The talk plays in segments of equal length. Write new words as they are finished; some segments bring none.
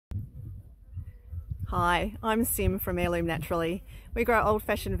Hi, I'm Sim from Heirloom Naturally. We grow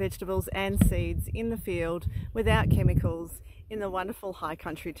old-fashioned vegetables and seeds in the field without chemicals in the wonderful high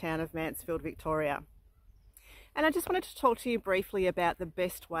country town of Mansfield, Victoria. And I just wanted to talk to you briefly about the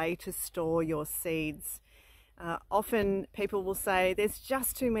best way to store your seeds. Often people will say there's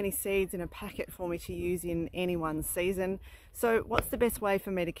just too many seeds in a packet for me to use in any one season, so what's the best way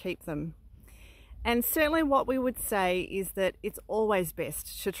for me to keep them? And certainly what we would say is that it's always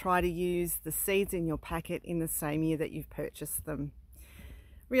best to try to use the seeds in your packet in the same year that you've purchased them.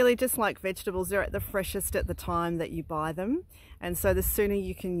 Really, just like vegetables, they're at the freshest at the time that you buy them, and so the sooner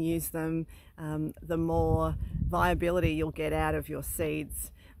you can use them, the more viability you'll get out of your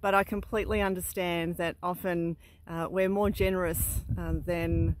seeds. But I completely understand that often we're more generous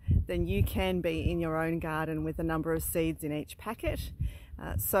than you can be in your own garden with the number of seeds in each packet.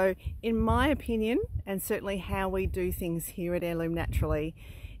 So in my opinion, and certainly how we do things here at Heirloom Naturally,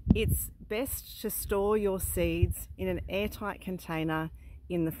 it's best to store your seeds in an airtight container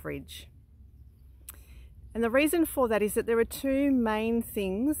in the fridge. And the reason for that is that there are two main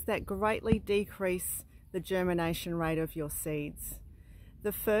things that greatly decrease the germination rate of your seeds.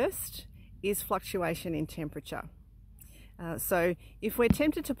 The first is fluctuation in temperature. So if we're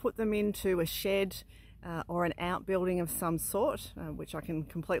tempted to put them into a shed or an outbuilding of some sort, which I can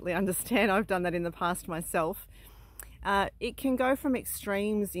completely understand, I've done that in the past myself, it can go from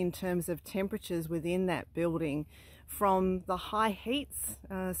extremes in terms of temperatures within that building, from the high heats,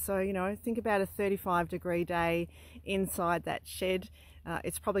 so think about a 35-degree day inside that shed.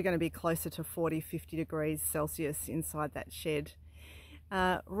 It's probably going to be closer to 40-50 degrees Celsius inside that shed.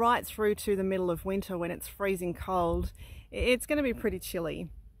 Right through to the middle of winter when it's freezing cold, it's going to be pretty chilly.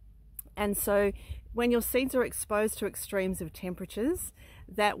 And so when your seeds are exposed to extremes of temperatures,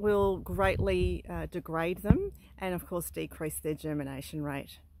 that will greatly degrade them and of course decrease their germination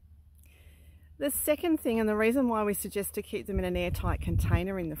rate. The second thing, and the reason why we suggest to keep them in an airtight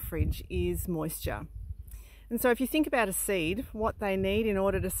container in the fridge, is moisture. And so if you think about a seed, what they need in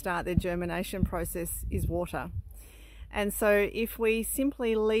order to start their germination process is water. And so if we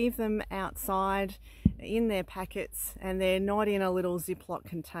simply leave them outside in their packets and they're not in a little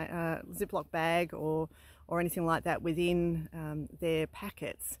Ziploc bag or anything like that within their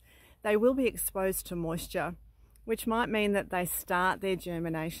packets, they will be exposed to moisture, which might mean that they start their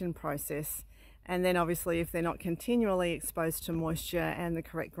germination process, and then obviously if they're not continually exposed to moisture and the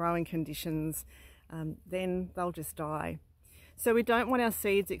correct growing conditions, then they'll just die. So we don't want our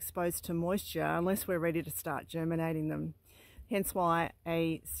seeds exposed to moisture unless we're ready to start germinating them. Hence why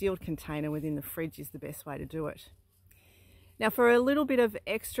a sealed container within the fridge is the best way to do it. Now, for a little bit of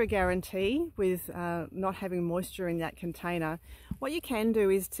extra guarantee with not having moisture in that container, what you can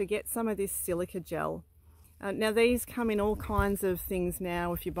do is to get some of this silica gel. Now these come in all kinds of things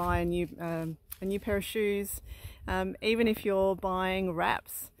now. If you buy a new pair of shoes, even if you're buying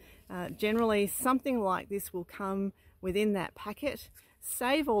wraps, generally something like this will come within that packet.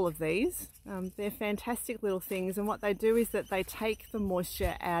 Save all of these. They're fantastic little things, and what they do is that they take the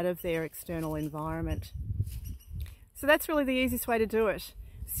moisture out of their external environment. So that's really the easiest way to do it.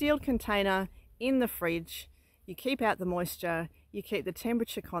 Sealed container in the fridge, you keep out the moisture, you keep the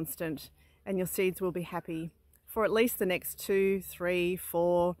temperature constant, and your seeds will be happy for at least the next 2, 3,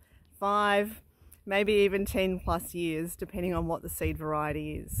 4, 5, maybe even 10 plus years, depending on what the seed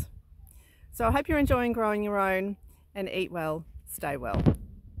variety is. So I hope you're enjoying growing your own, and eat well, stay well.